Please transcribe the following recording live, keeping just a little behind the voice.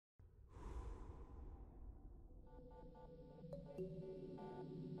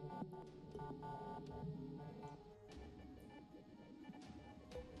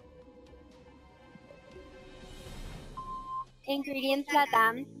Ingredients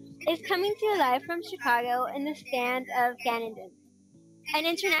Latam, is coming to you live from Chicago in the stand of Ganeden, an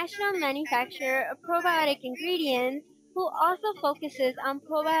international manufacturer of probiotic ingredients who also focuses on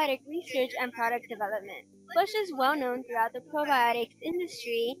probiotic research and product development. Bush is well known throughout the probiotics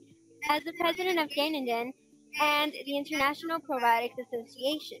industry as the president of Ganeden and the International Probiotics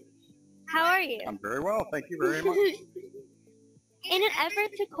Association. How are you? I'm very well, thank you very much. In an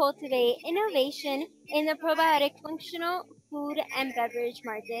effort to cultivate innovation in the probiotic functional food and beverage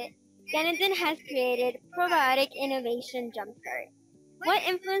market, Ganeden has created Probiotic Innovation Jumpstart. What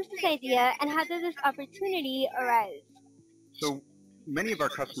influenced this idea and how did this opportunity arise? So many of our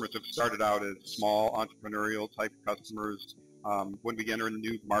customers have started out as small entrepreneurial type customers. When we enter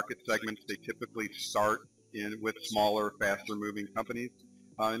new market segments, they typically start with smaller, faster moving companies.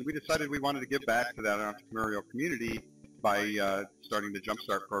 And we decided we wanted to give back to that entrepreneurial community by starting the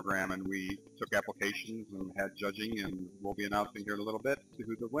Jumpstart program, and we took applications and had judging, and we'll be announcing here in a little bit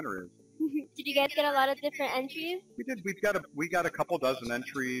who the winner is. Did you guys get a lot of different entries? We did. We got a couple dozen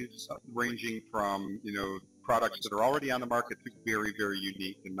entries, ranging from products that are already on the market to very, very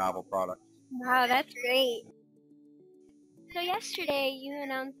unique and novel products. Wow, that's great. So yesterday you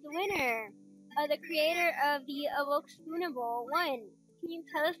announced the winner. The creator of the Awoke Spoonable won. Can you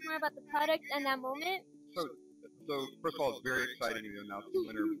tell us more about the product and that moment? So first of all, it's very exciting to announce the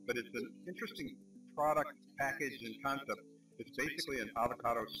winner, but it's an interesting product package and concept. It's basically an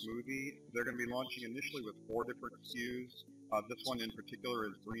avocado smoothie. They're going to be launching initially with 4 different SKUs. This one in particular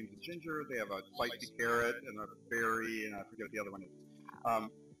is greens and ginger. They have a spicy carrot and a berry, and I forget what the other one is.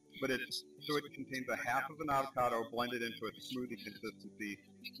 But it contains a half of an avocado blended into a smoothie consistency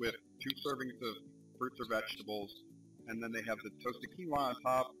with 2 servings of fruits or vegetables, and then they have the toasted quinoa on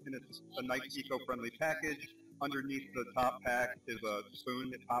top, and it's a nice eco-friendly package. Underneath the top pack is a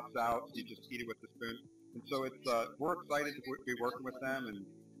spoon that pops out, so you just eat it with the spoon. And so we're excited to be working with them,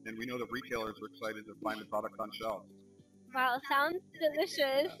 and we know the retailers are excited to find the product on shelves. Wow, sounds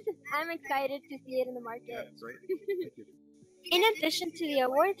delicious. I'm excited to see it in the market. Yeah, great. Thank you. In addition to the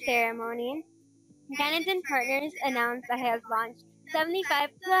award ceremony, Ganeden Partners announced that it has launched 75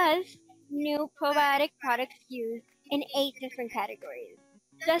 plus new probiotic product SKUs in 8 different categories,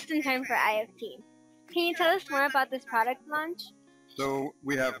 just in time for IFT. Can you tell us more about this product launch? So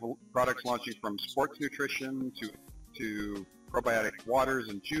we have products launching from sports nutrition to probiotic waters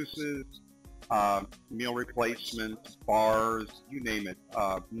and juices, meal replacements, bars, you name it,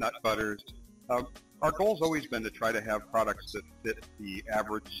 nut butters. Our goal's always been to try to have products that fit the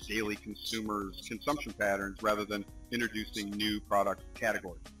average daily consumer's consumption patterns rather than introducing new product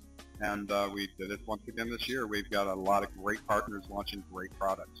categories. And we did it once again this year. We've got a lot of great partners launching great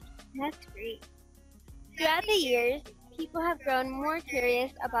products. That's great. Throughout the years, people have grown more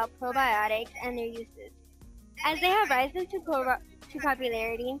curious about probiotics and their uses. As they have risen to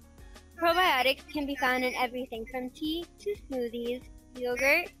popularity, probiotics can be found in everything from tea to smoothies,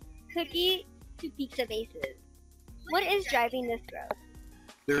 yogurt, cookie, to pizza bases. What is driving this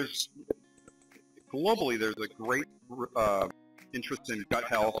growth? Globally, there's a great interest in gut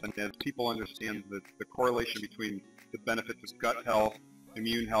health, and as people understand the correlation between the benefits of gut health,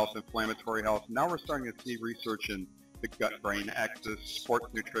 immune health, inflammatory health, now we're starting to see research in the gut-brain axis, sports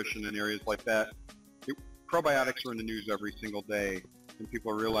nutrition, and areas like that. Probiotics are in the news every single day, and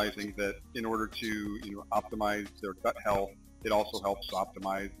people are realizing that in order to optimize their gut health, it also helps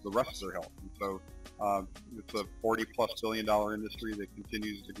optimize the rest of their health. And so it's a $40+ billion industry that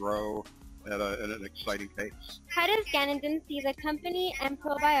continues to grow at an exciting pace. How does Ganeden see the company and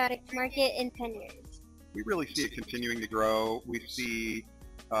probiotics market in 10 years? We really see it continuing to grow. We see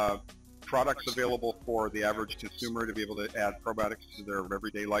products available for the average consumer to be able to add probiotics to their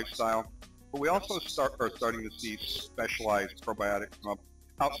everyday lifestyle. But we also are starting to see specialized probiotics come up.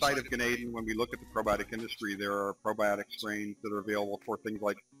 Outside of Ganeden, when we look at the probiotic industry, there are probiotic strains that are available for things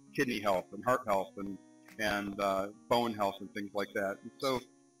like kidney health and heart health and bone health and things like that. And so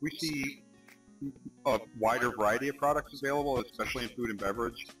we see a wider variety of products available, especially in food and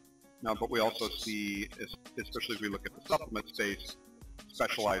beverage. Now, but we also see, especially as we look at the supplement space,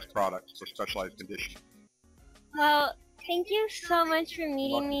 specialized products for specialized conditions. Well, thank you so much for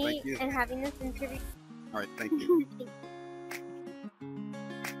meeting me and having this interview. All right, thank you.